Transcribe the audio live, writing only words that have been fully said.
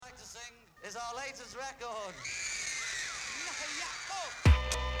is our latest record.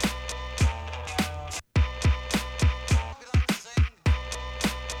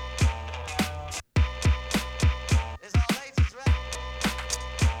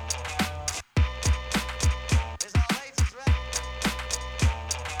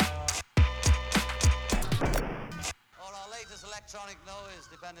 Electronic noise,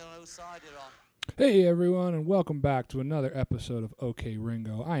 depending on whose side you're on. Hey everyone, and welcome back to another episode of OK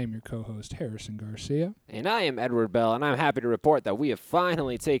Ringo. I am your co-host, Harrison Garcia. And I am Edward Bell, and I'm happy to report that we have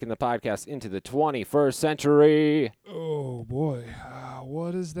finally taken the podcast into the 21st century. Oh boy,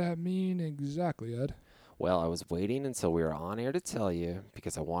 what does that mean exactly, Ed? Well, I was waiting until we were on air to tell you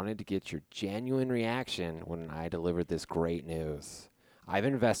because I wanted to get your genuine reaction when I delivered this great news. I've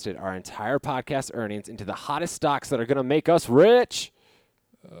invested our entire podcast earnings into the hottest stocks that are going to make us rich.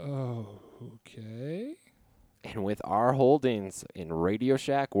 Oh, okay. And with our holdings in Radio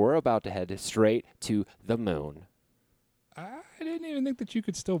Shack, we're about to head straight to the moon. I didn't even think that you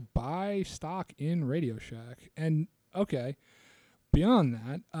could still buy stock in Radio Shack. And, okay, beyond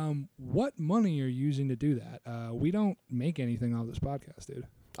that, what money are you using to do that? We don't make anything off this podcast, dude.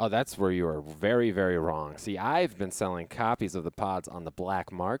 Oh, that's where you are very, very wrong. See, I've been selling copies of the pods on the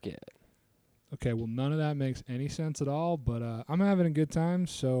black market. Okay, well, none of that makes any sense at all, but I'm having a good time,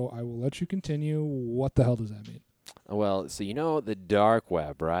 so I will let you continue. What the hell does that mean? Well, so you know the dark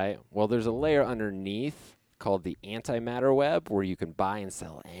web, right? Well, there's a layer underneath called the antimatter web where you can buy and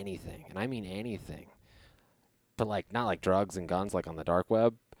sell anything, and I mean anything. But not like drugs and guns like on the dark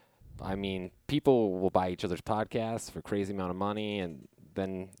web. I mean, people will buy each other's podcasts for a crazy amount of money, and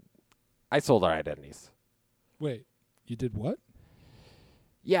then I sold our identities. Wait, you did what?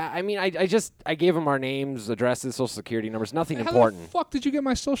 Yeah, I mean, I gave them our names, addresses, social security numbers, nothing How important. the fuck did you get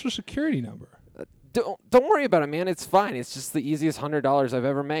my social security number? Don't worry about it, man. It's fine. It's just the easiest $100 I've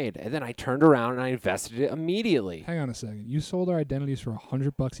ever made. And then I turned around and I invested it immediately. Hang on a second. You sold our identities for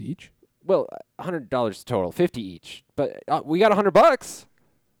 $100 each? Well, $100 total, 50 each. But we got $100.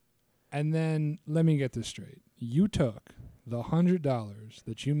 And then let me get this straight. You took the $100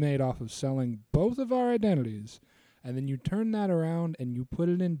 that you made off of selling both of our identities, and then you turned that around and you put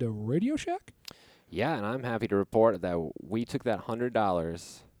it into Radio Shack? Yeah, and I'm happy to report that we took that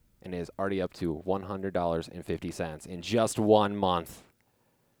 $100 and it is already up to $100.50 in just 1 month.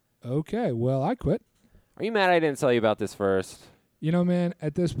 Okay, well, I quit. Are you mad I didn't tell you about this first? You know, man,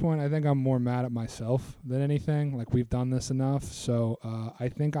 at this point, I think I'm more mad at myself than anything. Like, we've done this enough, so I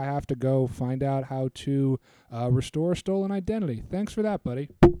think I have to go find out how to restore a stolen identity. Thanks for that, buddy.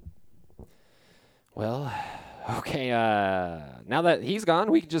 Well, okay, now that he's gone,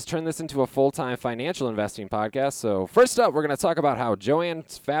 we can just turn this into a full-time financial investing podcast. So first up, we're going to talk about how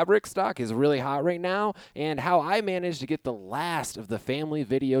Joann's fabric stock is really hot right now and how I managed to get the last of the family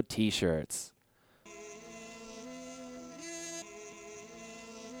video t-shirts.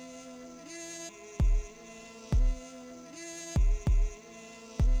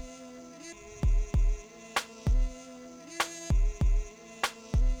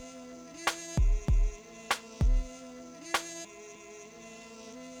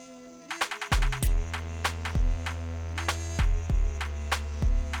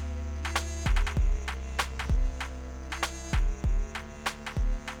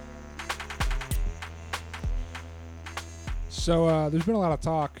 So there's been a lot of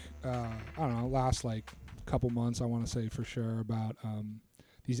talk, I don't know, last couple months, I want to say for sure, about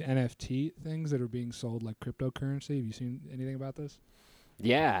these NFT things that are being sold like cryptocurrency. Have you seen anything about this?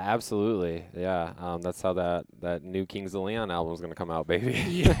 Yeah, absolutely. Yeah, that's how that new Kings of Leon album is going to come out, baby.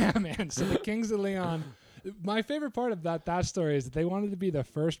 Yeah, man. So the Kings of Leon, my favorite part of that story is that they wanted to be the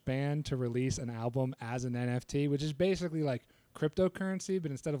first band to release an album as an NFT, which is basically like cryptocurrency, but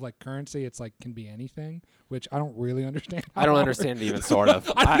instead of like currency, it's like can be anything, which I don't really understand. I don't understand it even, sort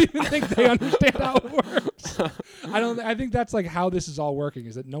of. I don't even think they understand how it works. I think that's like how this is all working,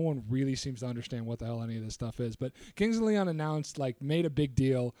 is that no one really seems to understand what the hell any of this stuff is. But Kings of Leon made a big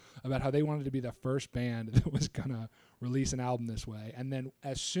deal about how they wanted to be the first band that was gonna release an album this way. And then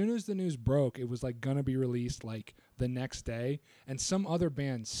as soon as the news broke, it was like gonna be released like the next day, and some other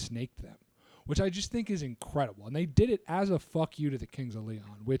band snaked them, which I just think is incredible. And they did it as a fuck you to the Kings of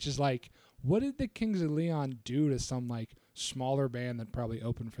Leon, which is like, what did the Kings of Leon do to some like smaller band that probably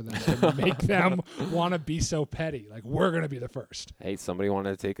opened for them to make them want to be so petty? Like, we're going to be the first. Hey, somebody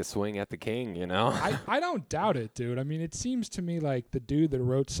wanted to take a swing at the king, you know? I don't doubt it, dude. I mean, it seems to me like the dude that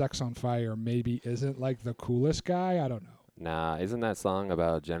wrote Sex on Fire maybe isn't like the coolest guy. I don't know. Nah, isn't that song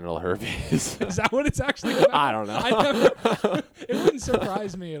about genital herpes? Is that what it's actually about? I don't know. It wouldn't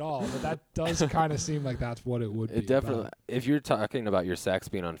surprise me at all, but that does kind of seem like that's what it would be. It definitely. about. If you're talking about your sex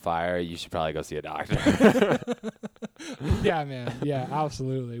being on fire, you should probably go see a doctor. Yeah, man. Yeah,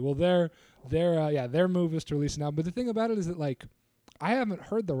 absolutely. Well, their move is to release it now. But the thing about it is that, like, I haven't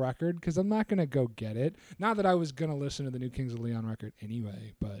heard the record because I'm not going to go get it. Not that I was going to listen to the new Kings of Leon record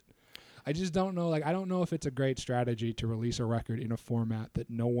anyway, but I just don't know. Like, I don't know if it's a great strategy to release a record in a format that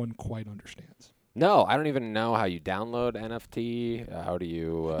no one quite understands. No, I don't even know how you download NFT. How do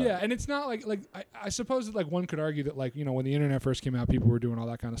you? Yeah, and it's not like I suppose that, like, one could argue that, like, you know, when the internet first came out, people were doing all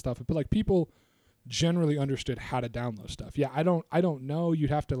that kind of stuff. But like, people generally understood how to download stuff. Yeah, I don't know. You'd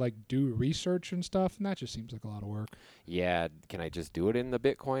have to, like, do research and stuff, and that just seems like a lot of work. Yeah, can I just do it in the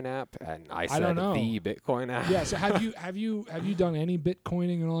Bitcoin app? And I said don't know. the Bitcoin app. Yeah. So have you done any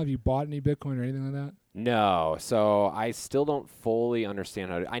Bitcoining and all? Have you bought any Bitcoin or anything like that? No, so I still don't fully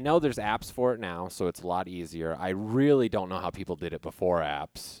understand how to. I know there's apps for it now, so it's a lot easier. I really don't know how people did it before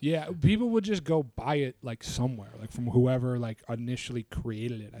apps. Yeah, people would just go buy it, like, somewhere, like from whoever, like, initially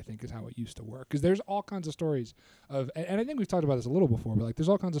created it, I think is how it used to work. Because there's all kinds of stories of, and I think we've talked about this a little before, but, like, there's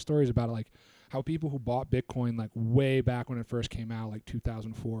all kinds of stories about, like, how people who bought Bitcoin, like, way back when it first came out, like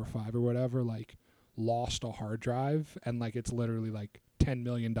 2004 or 5 or whatever, like, lost a hard drive, and, like, it's literally like $10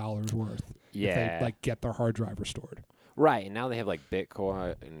 million worth. Yeah. If they, like, get their hard drive restored. Right, and now they have like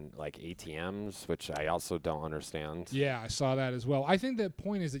Bitcoin and like ATMs, which I also don't understand. Yeah, I saw that as well. I think the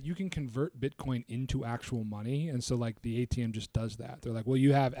point is that you can convert Bitcoin into actual money, and so, like, the ATM just does that. They're like, well,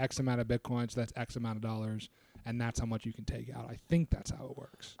 you have X amount of Bitcoin, so that's X amount of dollars, and that's how much you can take out. I think that's how it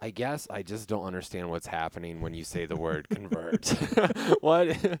works. I guess I just don't understand what's happening when you say the word convert.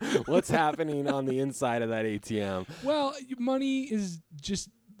 What's happening on the inside of that ATM? Well, money is just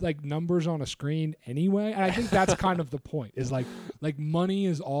like numbers on a screen anyway, and I think that's kind of the point. Is like money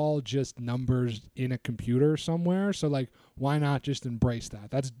is all just numbers in a computer somewhere. So, like, why not just embrace that?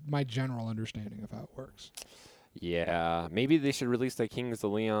 That's my general understanding of how it works. Yeah, maybe they should release the Kings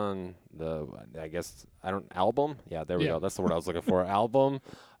of Leon, album? Yeah, there we go. That's the word I was looking for. Album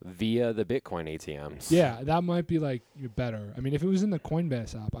via the Bitcoin ATMs. Yeah, that might be, like, better. I mean, if it was in the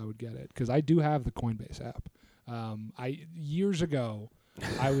Coinbase app, I would get it, because I do have the Coinbase app. Years ago,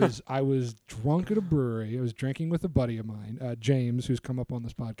 I was drunk at a brewery. I was drinking with a buddy of mine, James, who's come up on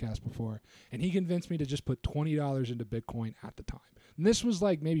this podcast before, and he convinced me to just put $20 into Bitcoin at the time. And this was,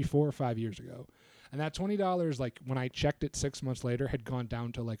 like, maybe 4 or 5 years ago. And that $20, like, when I checked it 6 months later, had gone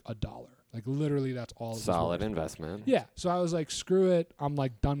down to, like, $1. Like, literally, that's all. Solid investment. Yeah. So I was like, screw it. I'm,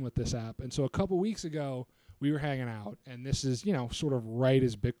 like, done with this app. And so a couple weeks ago, we were hanging out, and this is, you know, sort of right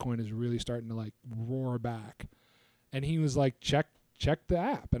as Bitcoin is really starting to, like, roar back. And he was like, check the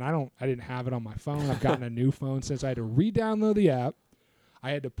app. And I didn't have it on my phone. I've gotten a new phone since. I had to re-download the app.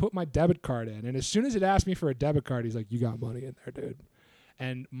 I had to put my debit card in. And as soon as it asked me for a debit card, he's like, you got money in there, dude.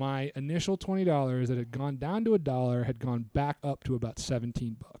 And my initial $20 that had gone down to $1 had gone back up to about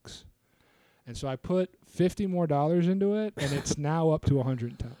 $17. And so I put $50 more into it, and it's now up to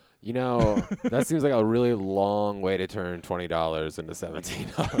 $110. You know, that seems like a really long way to turn $20 into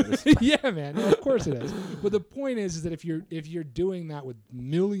 $17. Yeah, man. No, of course it is. But the point is that if you're doing that with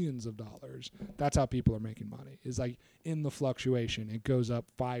millions of dollars, that's how people are making money. Is like in the fluctuation, it goes up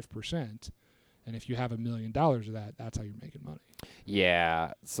 5%. And if you have $1 million of that, that's how you're making money.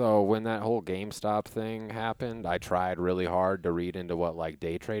 Yeah. So when that whole GameStop thing happened, I tried really hard to read into what, like,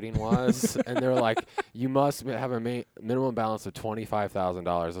 day trading was. And they're like, you must have a minimum balance of $25,000.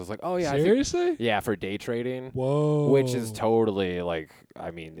 I was like, oh, yeah. Seriously? Yeah, for day trading. Whoa. Which is totally, like, I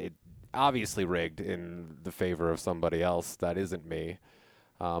mean, it obviously rigged in the favor of somebody else that isn't me.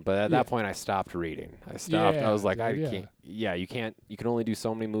 But at that point, I stopped reading. I stopped. Yeah, I was like, dude, I yeah. can't. Yeah, you can't. You can only do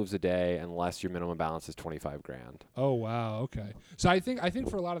so many moves a day unless your minimum balance is $25,000. Oh wow, okay. So I think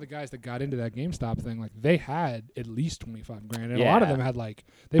for a lot of the guys that got into that GameStop thing, like, they had at least $25,000, and a lot of them had, like,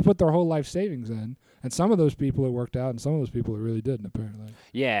 they put their whole life savings in, and some of those people it worked out, and some of those people it really didn't, apparently.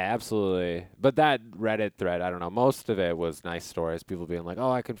 Yeah, absolutely. But that Reddit thread, I don't know. Most of it was nice stories. People being like,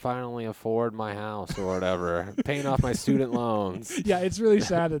 "Oh, I can finally afford my house or whatever, paying off my student loans." Yeah, it's really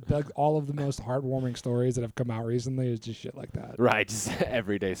sad that all of the most heartwarming stories that have come out recently is just shit like that. Right, just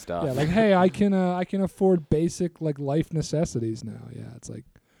everyday stuff. Yeah, like, hey, I can afford basic, like, life necessities now. Yeah, it's like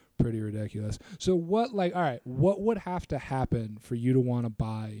pretty ridiculous. So what would have to happen for you to want to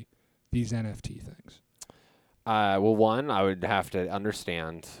buy these NFT things? Well, one, I would have to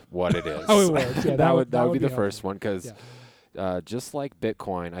understand what it is. Oh, it works. Yeah, that would be the first one, because just like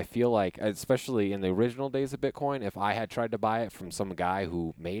Bitcoin, I feel like, especially in the original days of Bitcoin, if I had tried to buy it from some guy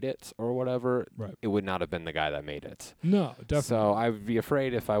who made it or whatever, Right. it would not have been the guy that made it. No, definitely. So I would be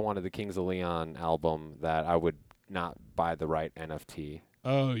afraid if I wanted the Kings of Leon album that I would not buy the right NFT.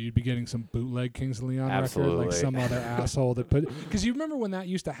 Oh, you'd be getting some bootleg Kings of Leon record, Absolutely. like some other asshole that put. Because you remember when that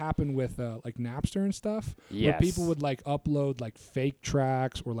used to happen with like Napster and stuff, where Yes. people would like upload like fake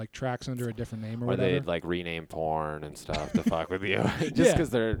tracks or like tracks under a different name or Or whatever. they'd like rename porn and stuff to fuck with you, just Yeah.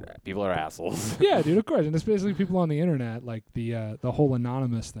 because people are assholes. Yeah, dude, of course, and it's basically people on the internet, like the whole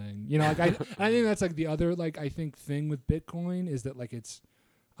anonymous thing. You know, like I think that's like the other like I think thing with Bitcoin is that like it's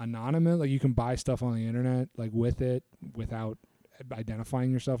anonymous, like you can buy stuff on the internet like with it without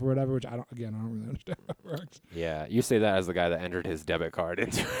identifying yourself or whatever, which I don't really understand how it works. Yeah, you say that as the guy that entered his debit card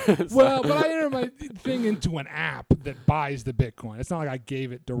into it. Well, but I entered my thing into an app that buys the Bitcoin. It's not like I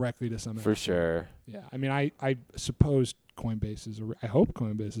gave it directly to somebody. For sure. Yeah, I mean, I suppose Coinbase is I hope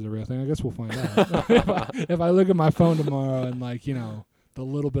Coinbase is a real thing. I guess we'll find out. if I look at my phone tomorrow and like, you know, the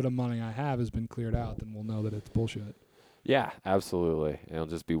little bit of money I have has been cleared out, then we'll know that it's bullshit. Yeah, absolutely. It'll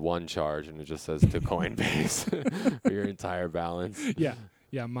just be one charge, and it just says to Coinbase for your entire balance. Yeah.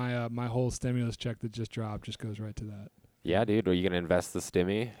 Yeah, my whole stimulus check that just dropped just goes right to that. Yeah, dude. Are you gonna invest the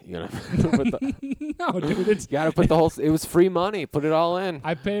stimmy? You gonna put the, No, dude, it's you gotta put the whole. It was free money. Put it all in.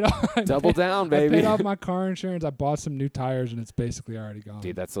 I paid off Double down, I baby. paid off my car insurance. I bought some new tires and it's basically already gone.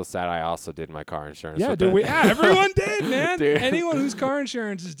 Dude, that's so sad. I also did my car insurance. Yeah, with dude. the- Everyone did, man. Dude. Anyone whose car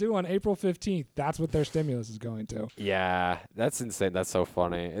insurance is due on April 15th, that's what their stimulus is going to. Yeah, that's insane. That's so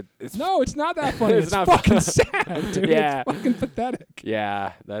funny. It's No, it's not that funny. It's it's not fucking fun. sad, dude. Yeah. It's fucking pathetic.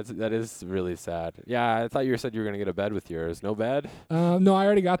 Yeah, that is really sad. Yeah, I thought you said you were gonna get a bed with yours. No bed? No, I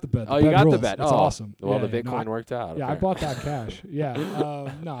already got the bed. Oh, you got the bed. It's Oh, awesome. Well, Yeah, the yeah, no, Bitcoin worked out. Yeah, I okay. bought that cash. Yeah.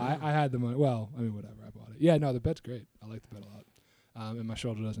 No, I had the money. Well, I mean, whatever. I bought it. Yeah, no, the bed's great. I like the bed a lot. And my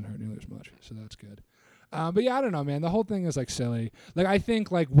shoulder doesn't hurt nearly as much, so that's good. But yeah, I don't know, man. The whole thing is like silly. Like I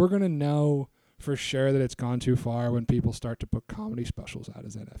think like we're gonna know for sure that it's gone too far when people start to put comedy specials out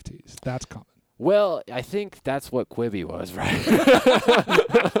as NFTs. That's coming. Well, I think that's what Quibi was, right?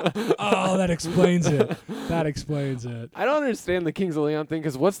 Oh, that explains it. That explains it. I don't understand the Kings of Leon thing,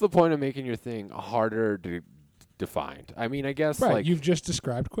 because what's the point of making your thing harder to defined? I mean, I guess Right, like you've just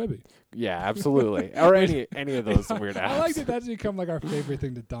described Quibi. yeah, absolutely, or any of those weird apps. I like that that's become like our favorite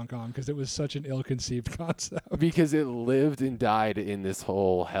thing to dunk on because it was such an ill-conceived concept. because it lived and died in this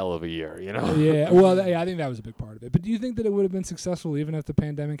whole hell of a year, you know? Yeah, well, yeah, I think that was a big part of it. But do you think that it would have been successful even if the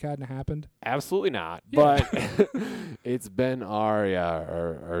pandemic hadn't happened? Absolutely not. Yeah. But it's been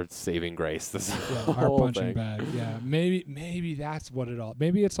our saving grace. This Yeah, our whole punching thing. bag. Yeah, maybe that's what it all.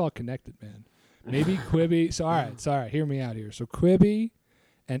 Maybe it's all connected, man. Maybe Quibi. So all right, hear me out here. So Quibi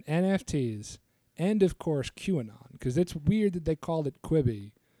and NFTs, and of course QAnon, because it's weird that they called it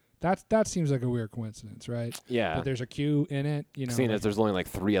Quibi. That seems like a weird coincidence, right? Yeah. But there's a Q in it, you know. Seeing like- as there's only like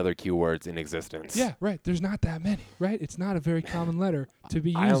 3 other keywords in existence. yeah, right. There's not that many, right? It's not a very common letter to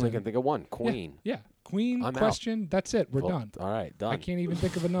be using. I only can think of one. Queen. Yeah, Queen I'm out. question. That's it. We're Well, done. All right, done. I can't even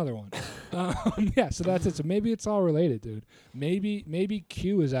think of another one. Yeah, so that's it. So maybe it's all related, dude. Maybe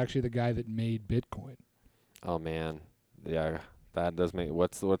Q is actually the guy that made Bitcoin. Oh man, yeah, that does make.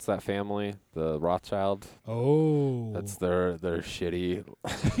 What's that family? The Rothschild. Oh, That's their shitty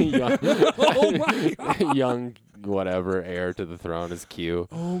young, Oh my God. young whatever heir to the throne is Q.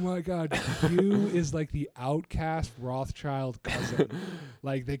 Oh my God, Q is like the outcast Rothschild cousin,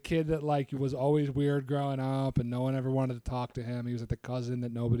 like the kid that like was always weird growing up and no one ever wanted to talk to him. He was like the cousin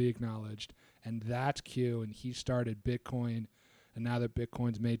that nobody acknowledged, and that's Q. And he started Bitcoin, and now that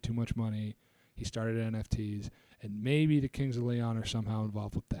Bitcoin's made too much money, he started NFTs, and maybe the Kings of Leon are somehow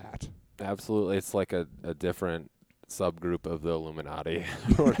involved with that. Absolutely, it's like a different subgroup of the Illuminati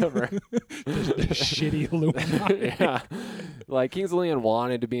or whatever. The shitty Illuminati. Yeah, like Kings of Leon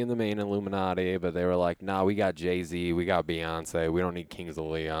wanted to be in the main Illuminati, but they were like, "Nah, we got Jay-Z, we got Beyonce, we don't need Kings of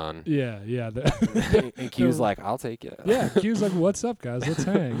Leon." Yeah. And Q's like, "I'll take it." Yeah, Q's like, "What's up, guys? Let's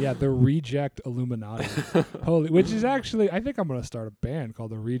hang." Yeah, the Reject Illuminati. Which is actually, I think I'm gonna start a band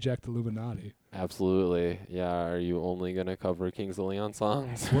called the Reject Illuminati. Absolutely. Yeah. Are you only gonna cover Kings of Leon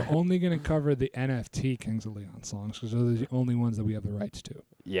songs? We're only gonna cover the NFT Kings of Leon songs because those are the only ones that we have the rights to,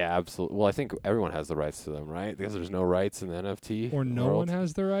 Yeah, absolutely. Well, I think everyone has the rights to them, right? Because there's no rights in the NFT. or no world. one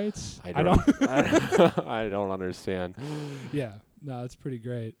has the rights. I don't. I don't understand. Yeah, no, it's pretty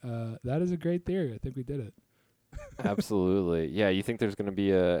great. That is a great theory. I think we did it. Absolutely. Yeah. You think there's gonna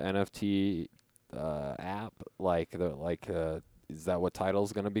be a NFT app is that what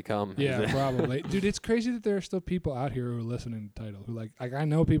Tidal's gonna become? Is Yeah, it- probably. Dude, it's crazy that there are still people out here who are listening to Tidal. Who like I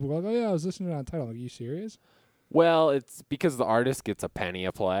know people who are like, oh yeah, I was listening on Tidal. Like, are you serious? Well, it's because the artist gets a penny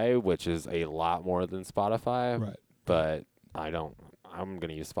a play, which is a lot more than Spotify. Right. But I'm going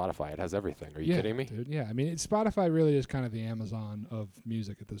to use Spotify. It has everything. Are you kidding me? Dude, yeah, I mean, Spotify really is kind of the Amazon of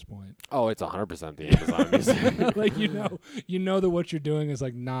music at this point. Oh, it's 100% the Amazon music. Like you know that what you're doing is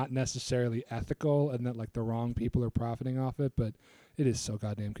like not necessarily ethical, and that like the wrong people are profiting off it, but it is so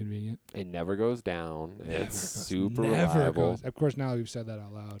goddamn convenient. It never goes down. It's super Never reliable. goes. Of course, now that we've said that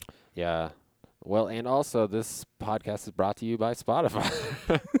out loud. Yeah. Well, and also this podcast is brought to you by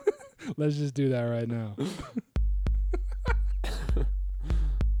Spotify. Let's just do that right now.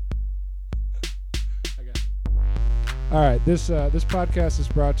 All right, this podcast is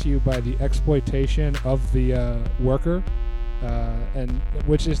brought to you by the exploitation of the worker, and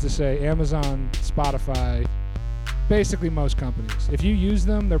which is to say Amazon, Spotify, basically most companies. If you use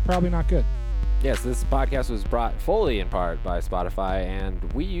them, they're probably not good. Yes, this podcast was brought fully in part by Spotify,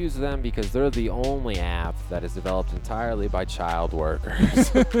 and we use them because they're the only app that is developed entirely by child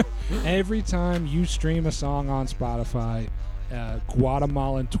workers. Every time you stream a song on Spotify,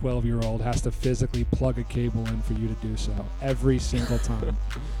 Guatemalan 12-year-old has to physically plug a cable in for you to do so every single time.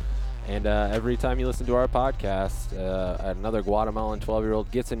 And every time you listen to our podcast, another Guatemalan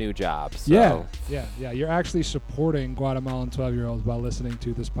 12-year-old gets a new job. So. Yeah. You're actually supporting Guatemalan 12-year-olds by listening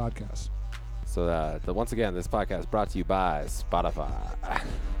to this podcast. So once again, this podcast is brought to you by Spotify.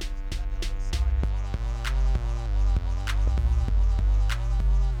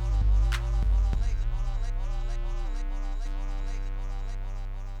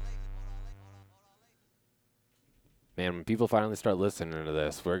 Man, when people finally start listening to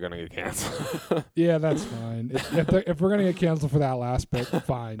this, we're going to get canceled. Yeah, that's fine. If we're going to get canceled for that last bit,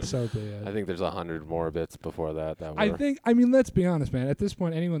 fine, so be it. I think there's 100 more bits before that. I mean, let's be honest, man. At this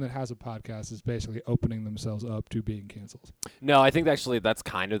point, anyone that has a podcast is basically opening themselves up to being canceled. No, I think actually that's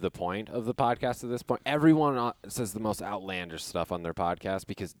kind of the point of the podcast at this point. Everyone says the most outlandish stuff on their podcast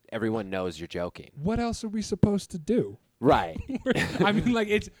because everyone knows you're joking. What else are we supposed to do? Right. I mean,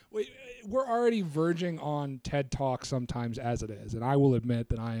 like, we're already verging on TED Talk sometimes as it is, and I will admit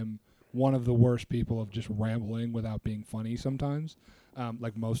that I am one of the worst people of just rambling without being funny sometimes,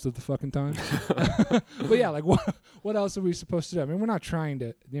 like most of the fucking time. But yeah, like what else are we supposed to do? I mean, we're not trying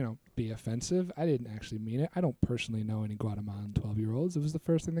to, be offensive. I didn't actually mean it. I don't personally know any Guatemalan 12-year-olds. It was the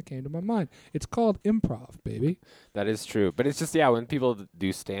first thing that came to my mind. It's called improv, baby. That is true. But it's just, when people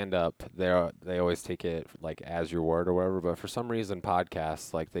do stand up, they always take it like as your word or whatever. But for some reason,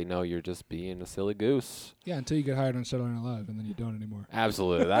 podcasts, like they know you're just being a silly goose. Yeah, until you get hired on Saturday Night Live, and then you don't anymore.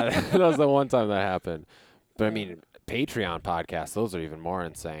 Absolutely. That was the one time that happened. But I mean, Patreon podcasts, those are even more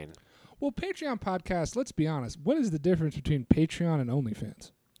insane. Well, Patreon podcasts, let's be honest. What is the difference between Patreon and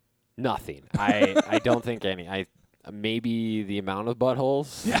OnlyFans? Nothing. I don't think any. Maybe the amount of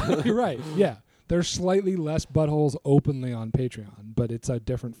buttholes. Yeah, you're right. Yeah. There's slightly less buttholes openly on Patreon, but it's a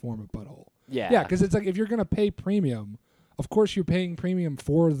different form of butthole. Yeah. Yeah, because it's like if you're going to pay premium, of course you're paying premium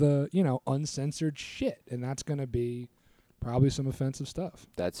for the, uncensored shit. And that's going to be probably some offensive stuff.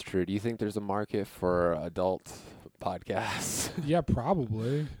 That's true. Do you think there's a market for adult podcasts? Yeah,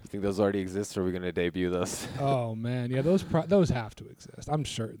 probably. You think those already exist, or are we going to debut this? Oh, man. Yeah, those have to exist. I'm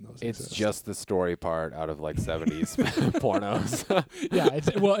certain those exist. It's just the story part out of like 70s pornos. Yeah,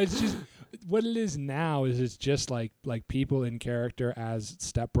 it's just what it is now is it's just like people in character as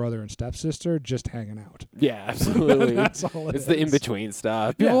stepbrother and stepsister just hanging out. Yeah, absolutely. That's all it is. It's the in-between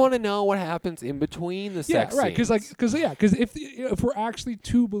stuff. People want to know what happens in between the sex right, scenes. Because if we're actually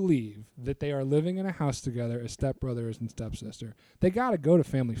to believe that they are living in a house together as stepbrothers and stepsister, they got to go to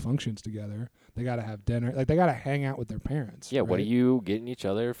family functions together. They got to have dinner. Like, they got to hang out with their parents. Yeah, right? What are you getting each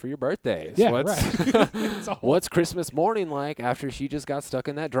other for your birthdays? Yeah, right. What's Christmas morning like after she just got stuck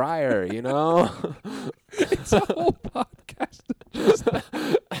in that dryer, It's a whole podcast of just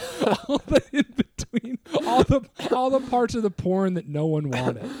all the in-between, all the parts of the porn that no one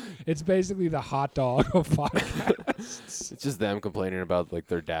wanted. It's basically the hot dog of podcasts. It's just them complaining about, like,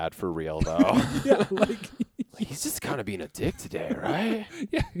 their dad for real, though. Yeah, like he's just kind of being a dick today, right?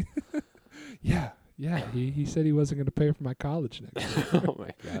 Yeah. He said he wasn't going to pay for my college next year. Oh, my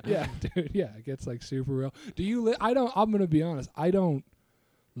God. Yeah, dude. Yeah, it gets, like, super real. Do you I'm going to be honest. I don't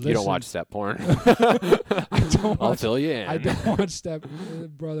listen. You don't watch step porn? I'll fill you in. I don't watch step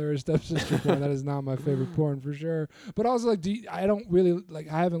brother or stepsister porn. That is not my favorite porn for sure. But also, like, I don't really,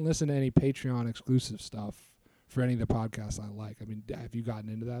 like, I haven't listened to any Patreon exclusive stuff for any of the podcasts I like. I mean, have you gotten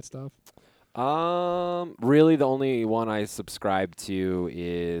into that stuff? Really, the only one I subscribe to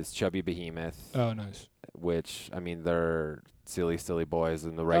is Chubby Behemoth. Oh, nice. Which, I mean, they're silly boys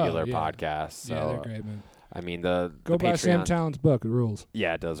in the regular podcast. So, yeah, they're great, man. I mean, Go the buy Patreon, Sam Talent's book. It rules.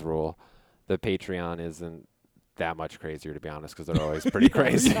 Yeah, it does rule. The Patreon isn't that much crazier, to be honest, because they're always pretty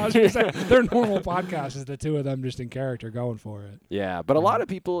crazy. I was gonna say, their normal podcast is the two of them just in character going for it. Yeah, but a lot of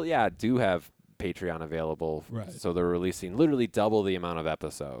people, do have Patreon available. Right. So they're releasing literally double the amount of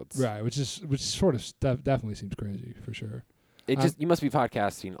episodes. Right, which sort of definitely seems crazy for sure. You must be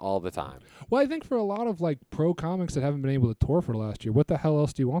podcasting all the time. Well, I think for a lot of like pro comics that haven't been able to tour for the last year, what the hell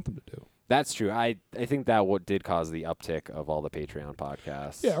else do you want them to do? That's true. I think that did cause the uptick of all the Patreon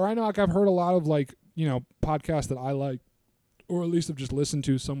podcasts. Yeah, or I know like I've heard a lot of like, podcasts that I like, or at least have just listened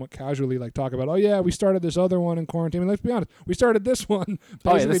to somewhat casually, like talk about, oh yeah, we started this other one in quarantine. I mean, let's be honest, we started this one.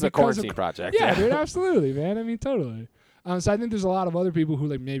 Oh yeah, this is a because quarantine project. Yeah, dude, absolutely, man. I mean, totally. So I think there's a lot of other people who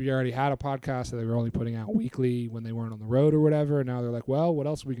like maybe already had a podcast that they were only putting out weekly when they weren't on the road or whatever, and now they're like, well, what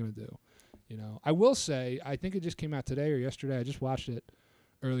else are we gonna do? I will say, I think it just came out today or yesterday. I just watched it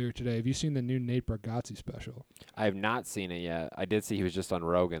earlier today. Have you seen the new Nate Bargatze special? I have not seen it yet. I did see he was just on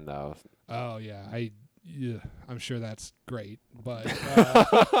Rogan though. Oh yeah, I'm sure that's great, but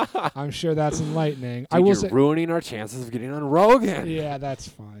I'm sure that's enlightening. Dude, you're ruining our chances of getting on Rogan. Yeah, that's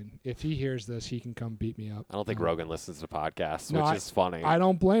fine. If he hears this, he can come beat me up. I don't think Rogan listens to podcasts, No, which is funny. I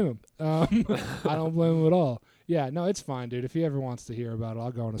don't blame him. I don't blame him at all. Yeah, no, it's fine, dude. If he ever wants to hear about it,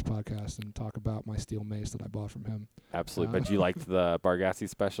 I'll go on his podcast and talk about my steel mace that I bought from him. Absolutely. But you liked the Bargatze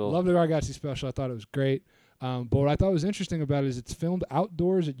special? Love the Bargatze special. I thought it was great. But what I thought was interesting about it is it's filmed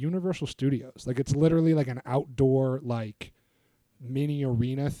outdoors at Universal Studios. Like, it's literally like an outdoor, like, mini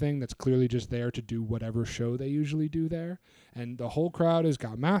arena thing that's clearly just there to do whatever show they usually do there. And the whole crowd has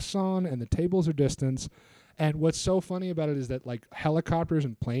got masks on, and the tables are distanced. And what's so funny about it is that, like, helicopters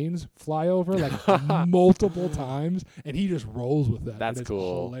and planes fly over, like, multiple times, and he just rolls with that. That's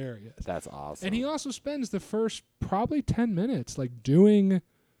cool. Hilarious. That's awesome. And he also spends the first probably 10 minutes, like, doing,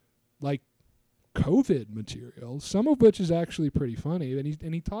 like, COVID material, some of which is actually pretty funny.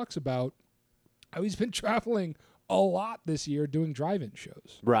 And he talks about how he's been traveling a lot this year doing drive-in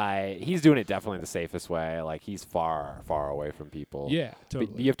shows. Right. He's doing it definitely the safest way. Like, he's far, far away from people. Yeah, totally.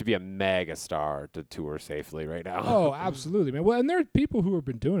 But you have to be a mega star to tour safely right now. Oh, absolutely, man. Well, and there are people who have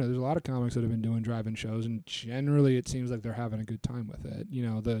been doing it. There's a lot of comics that have been doing drive-in shows, and generally it seems like they're having a good time with it.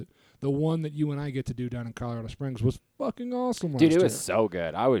 The one that you and I get to do down in Colorado Springs was fucking awesome. Dude, it was year. So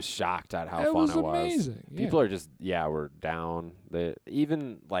good. I was shocked at how fun it was. It was amazing. People are just, we're down.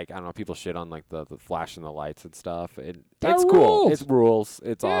 Even, like, I don't know, people shit on, like, the flashing the lights and stuff. It's cool. It's rules.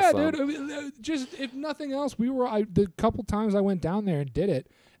 It's awesome. Yeah, dude. I mean, just, if nothing else, the couple times I went down there and did it,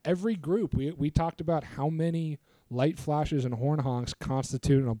 every group, we talked about how many light flashes and horn honks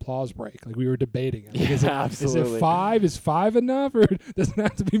constitute an applause break. Like, we were debating it. Like, absolutely. Is it 5? Is 5 enough? Or does it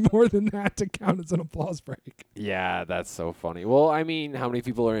have to be more than that to count as an applause break? Yeah, that's so funny. Well, I mean, how many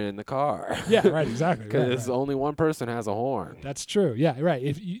people are in the car? Yeah, right, exactly. Because only one person has a horn. That's true. Yeah,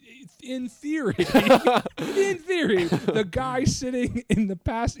 right. In theory, the guy sitting in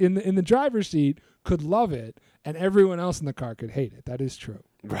the driver's seat could love it, and everyone else in the car could hate it. That is true.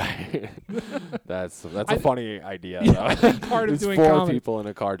 Right. That's a funny idea. Yeah, though. part of doing 4 comedy. people in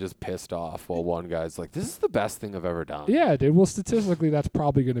a car just pissed off while one guy's like, "This is the best thing I've ever done." Yeah, dude. Well, statistically, that's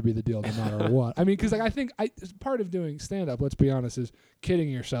probably going to be the deal no matter what. I mean, because I think part of doing stand-up, let's be honest, is kidding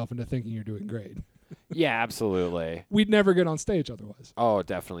yourself into thinking you're doing great. Yeah, absolutely. We'd never get on stage otherwise. Oh,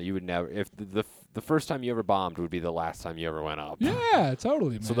 definitely. You would never. If the first time you ever bombed would be the last time you ever went up. Yeah,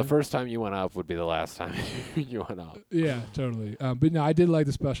 totally, man. So the first time you went up would be the last time you went up. Yeah, totally. But no, I did like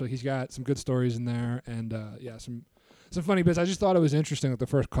the special. He's got some good stories in there, and some funny bits. I just thought it was interesting that the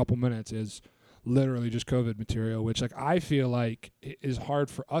first couple minutes is literally just COVID material, which like I feel like is hard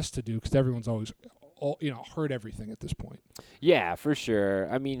for us to do because everyone's always, heard everything at this point. Yeah, for sure.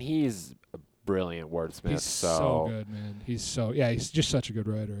 I mean, he's a brilliant wordsmith. He's so good, man. He's just such a good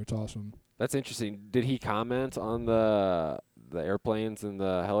writer. It's awesome. That's interesting. Did he comment on the airplanes and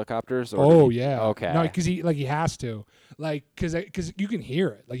the helicopters? Yeah. Okay. No, because he has to, like, because you can hear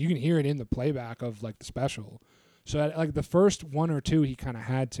it, like you can hear it in the playback of like the special. So at, like the first 1 or 2, he kind of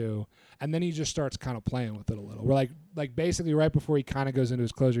had to, and then he just starts kind of playing with it a little. We're like basically right before he kind of goes into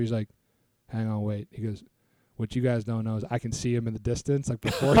his closure, he's like, "Hang on, wait." He goes, "What you guys don't know is I can see him in the distance, like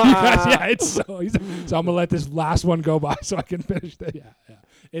before you guys." Yeah, it's so I'm gonna let this last one go by so I can finish that. Yeah,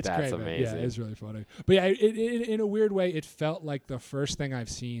 it's That's great. amazing. Man. Yeah, it's really funny. But yeah, it in a weird way, it felt like the first thing I've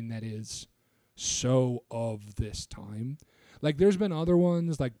seen that is so of this time. Like, there's been other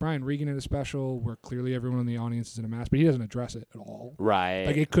ones, like Brian Regan in a special where clearly everyone in the audience is in a mask, but he doesn't address it at all. Right.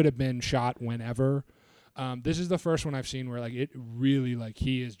 Like, it could have been shot whenever. This is the first one I've seen where, like, it really, like,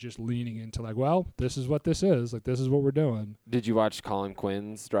 he is just leaning into, like, well, this is what this is. Like, this is what we're doing. Did you watch Colin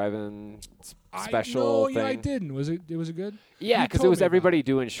Quinn's drive-in special thing. Yeah, I didn't. Was it good? Yeah, You because it told was me about everybody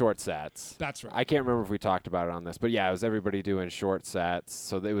doing short sets. That's right. I can't remember if we talked about it on this, but yeah, it was everybody doing short sets.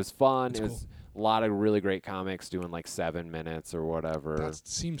 So it was fun. That's It was a lot of really great comics doing like 7 minutes or whatever. That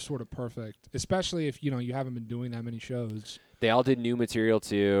seems sort of perfect, especially if you haven't been doing that many shows. They all did new material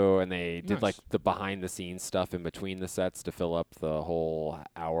too, and they did like Nice. the behind the scenes stuff in between the sets to fill up the whole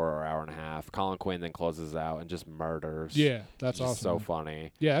hour or hour and a half. Colin Quinn then closes out and just murders. Yeah, that's Just awesome. so man.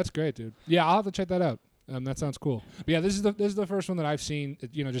 funny. Yeah, that's great, dude. Yeah, I'll have to check that out. That sounds cool. But yeah, this is the first one that I've seen.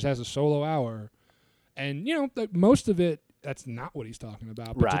 Just as a solo hour, and most of it that's not what he's talking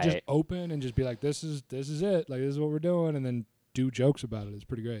about. But to just Right. open and just be like, this is it. Like this is what we're doing, and then do jokes about it is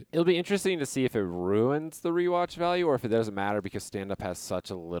pretty great. It'll be interesting to see if it ruins the rewatch value or if it doesn't matter because stand up has such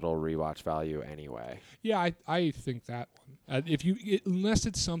a little rewatch value anyway. Yeah, I think that one. Unless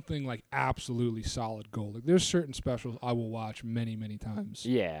it's something like absolutely solid gold. Like there's certain specials I will watch many, many times.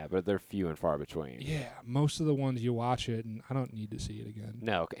 Yeah, but they're few and far between. Yeah, most of the ones you watch it and I don't need to see it again.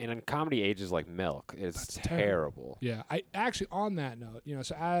 No, and in comedy ages like milk, it's That's terrible. Yeah, I actually on that note,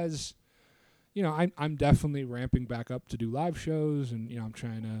 so as I'm definitely ramping back up to do live shows, and I'm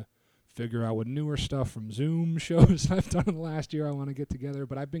trying to figure out what newer stuff from Zoom shows I've done in the last year I want to get together.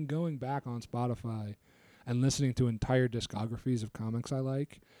 But I've been going back on Spotify and listening to entire discographies of comics I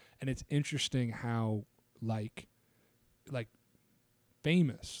like, and it's interesting how like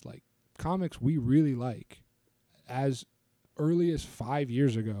famous like comics we really like as early as 5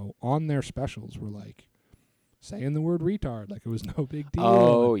 years ago on their specials were like saying the word retard like it was no big deal.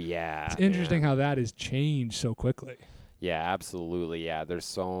 Oh, yeah. It's interesting how that has changed so quickly. Yeah, absolutely. Yeah, there's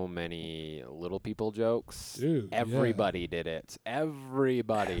so many little people jokes. Dude, yeah. Everybody did it.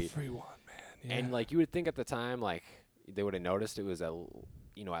 Everybody. Everyone, man. Yeah. And like you would think at the time, like they would have noticed it was at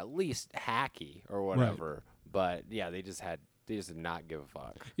least hacky or whatever. But yeah, they just did not give a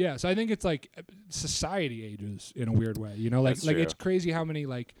fuck. Yeah, so I think it's like society ages in a weird way. That's Like true. it's crazy how many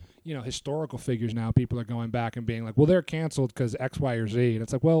historical figures now people are going back and being like, well, they're canceled because X, Y, or Z, and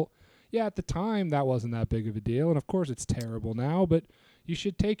it's like, well, yeah, at the time that wasn't that big of a deal, and of course it's terrible now, but you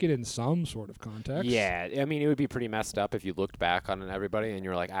should take it in some sort of context. Yeah, I mean, it would be pretty messed up if you looked back on everybody and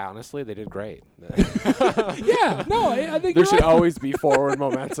you're like, honestly, they did great. Yeah, no, I think There you're should right. always be forward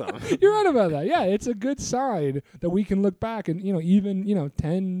momentum. You're right about that. Yeah, it's a good sign that we can look back and, even,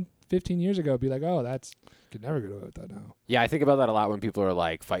 10, 15 years ago, be like, oh, could never get away with that now. Yeah, I think about that a lot when people are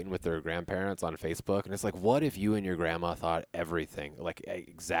like fighting with their grandparents on Facebook, and it's like, what if you and your grandma thought everything like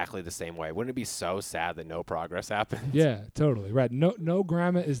exactly the same way? Wouldn't it be so sad that no progress happened? Yeah, totally. Right. No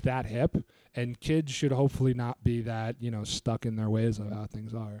grandma is that hip, and kids should hopefully not be that, stuck in their ways of how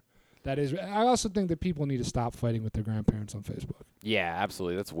things are. That is, I also think that people need to stop fighting with their grandparents on Facebook. Yeah,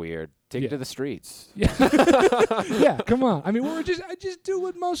 absolutely. That's weird. Take Yeah. it to the streets. Yeah. Yeah, come on. I mean, I just do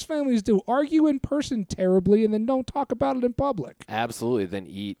what most families do. Argue in person terribly and then don't talk about it in public. Absolutely. Then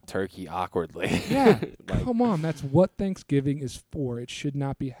eat turkey awkwardly. Yeah, Like- come on. That's what Thanksgiving is for. It should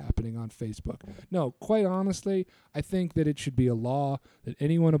not be happening on Facebook. No, quite honestly, I think that it should be a law that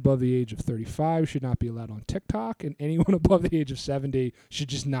anyone above the age of 35 should not be allowed on TikTok, and anyone above the age of 70 should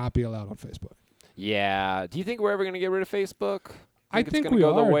just not be allowed on Facebook. Yeah. Do you think we're ever going to get rid of Facebook? I it's think going to we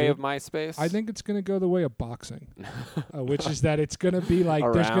go are, the way dude. of MySpace. I think it's going to go the way of boxing, which is that it's going to be like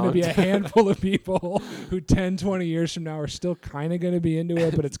there's going to be a Around. handful of people who 10, 20 years from now are still kind of going to be into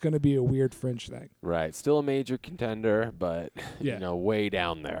it, but it's going to be a weird fringe thing. Right. Still a major contender, but Yeah. way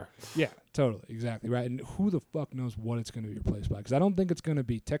down there. Yeah, totally. Exactly. Right. And who the fuck knows what it's going to be replaced by? Because I don't think it's going to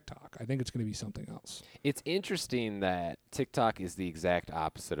be TikTok. I think it's going to be something else. It's interesting that TikTok is the exact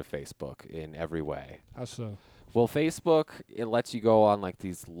opposite of Facebook in every way. How so? Well, Facebook, it lets you go on like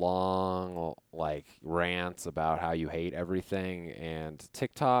these long like rants about how you hate everything, and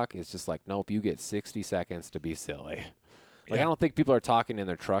TikTok is just like, nope, you get 60 seconds to be silly. Like, Yeah. I don't think people are talking in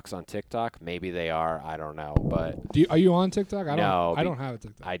their trucks on TikTok. Maybe they are. I don't know, but Are you on TikTok? I don't. No, I don't have a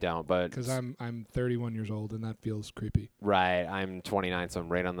TikTok I don't. But because I'm 31 years old and that feels creepy. right, I'm 29, so I'm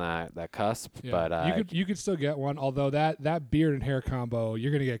right on that cusp. Yeah. But you could still get one. Although that beard and hair combo,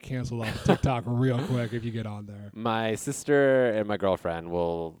 you're gonna get canceled off TikTok real quick if you get on there. my sister and my girlfriend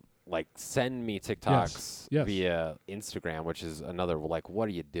will like send me TikToks Yes. via Instagram, which is another like, what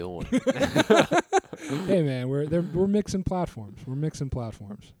are you doing? Hey man, we're mixing platforms. We're mixing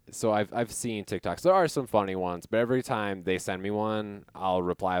platforms. So I've seen TikToks. There are some funny ones, but every time they send me one, I'll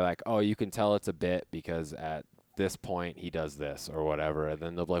reply like, "Oh, you can tell it's a bit because at this point he does this or whatever." And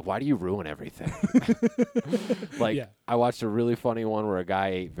then they'll be like, "Why do you ruin everything?" Like Yeah. I watched a really funny one where a guy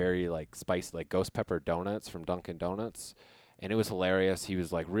ate very like spicy like ghost pepper donuts from Dunkin' Donuts, and it was hilarious. He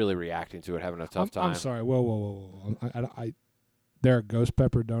was like really reacting to it, having a tough time. I'm sorry. Whoa. There are ghost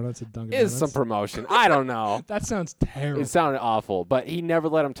pepper donuts at Dunkin' Is Donuts. some promotion. I don't know. That sounds terrible. It sounded awful, but he never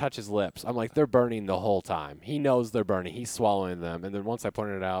let him touch his lips. I'm like, they're burning the whole time. He knows they're burning. He's swallowing them. And then once I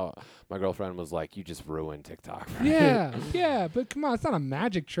pointed it out, my girlfriend was like, you just ruined TikTok. Right? Yeah, but come on, it's not a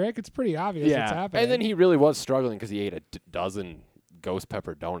magic trick. It's pretty obvious it's happening. And then he really was struggling because he ate a dozen ghost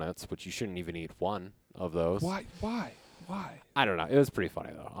pepper donuts, which you shouldn't even eat one of those. Why? I don't know. It was pretty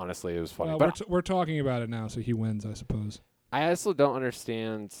funny, though. Honestly, it was funny. Well, but we're talking about it now, so he wins, I suppose. I also don't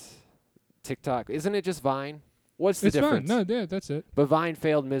understand TikTok. Isn't it just Vine? What's the It's difference? fine. No, yeah, that's it. But Vine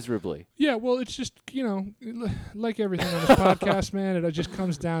failed miserably. Yeah, well, it's just, like everything on this podcast, man, it just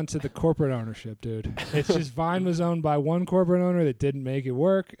comes down to the corporate ownership, dude. It's just Vine was owned by one corporate owner that didn't make it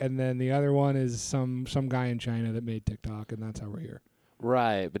work, and then the other one is some guy in China that made TikTok, and that's how we're here.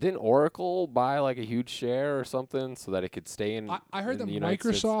 Right, but didn't Oracle buy like a huge share or something so that it could stay in? I heard in that the United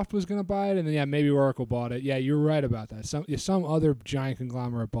States? Microsoft was going to buy it, and then maybe Oracle bought it. Yeah, you're right about that. Some other giant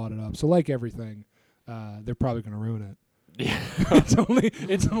conglomerate bought it up. So like everything, they're probably going to ruin it. Yeah. it's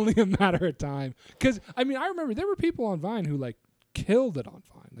only a matter of time. Because I remember there were people on Vine who like killed it on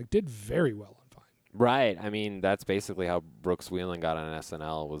Vine, like did very well on Vine. Right. I mean, that's basically how Brooks Wheelan got on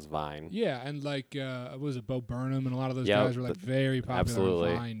SNL was Vine. Yeah, and like was it Bo Burnham and a lot of those Yep, guys were like very popular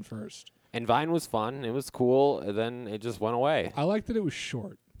absolutely. on Vine first. And Vine was fun. It was cool. And then it just went away. I liked that it was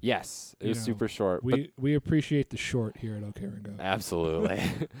short. Yes, it was know, super short. But We appreciate the short here at OK Ringo. absolutely.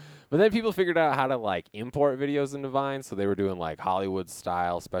 But then people figured out how to like import videos into Vine, so they were doing like Hollywood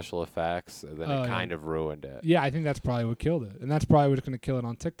style special effects, and then it kind of ruined it. Yeah, I think that's probably what killed it, and that's probably what's going to kill it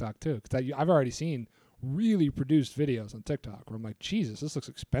on TikTok too. Because I've already seen really produced videos on TikTok where I'm like, Jesus, this looks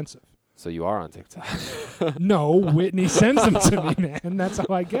expensive. So you are on TikTok. No, Whitney sends them to me, man. That's how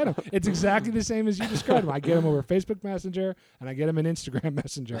I get them. It's exactly the same as you described them. I get them over Facebook Messenger, and I get them in Instagram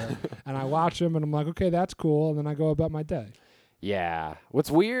Messenger, and I watch them, and I'm like, okay, that's cool, and then I go about my day. Yeah. What's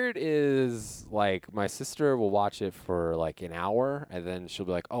weird is like my sister will watch it for like an hour, and then she'll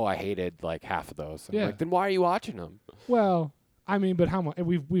be like, "Oh, I hated like half of those." I'm like, then why are you watching them? Well, but how much?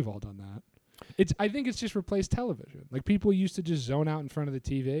 We've all done that. I think it's just replaced television. Like people used to just zone out in front of the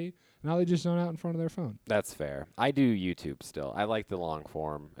TV. Now they just zone out in front of their phone. That's fair. I do YouTube still. I like the long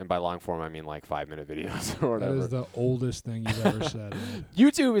form. And by long form, I mean like 5-minute videos or whatever. That is the oldest thing you've ever said. Ed.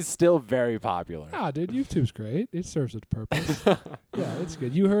 YouTube is still very popular. Ah, dude, YouTube's great. It serves its purpose. Yeah, it's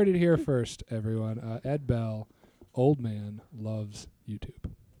good. You heard it here first, everyone. Ed Bell, old man, loves YouTube.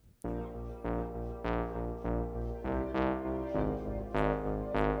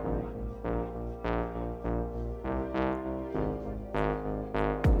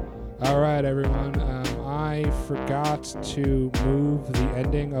 All right, everyone. I forgot to move the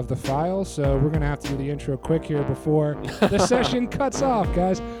ending of the file, so we're going to have to do the intro quick here before the session cuts off,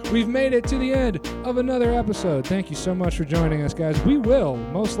 guys. We've made it to the end of another episode. Thank you so much for joining us, guys. We will,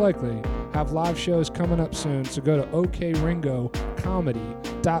 most likely, have live shows coming up soon, so go to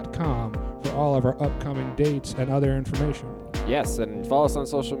okringocomedy.com for all of our upcoming dates and other information. Yes, and follow us on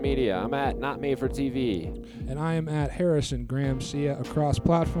social media. I'm at Not Made for TV. And I am at Harrison Graham Sia across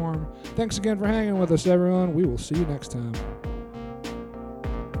platform. Thanks again for hanging with us, everyone. We will see you next time.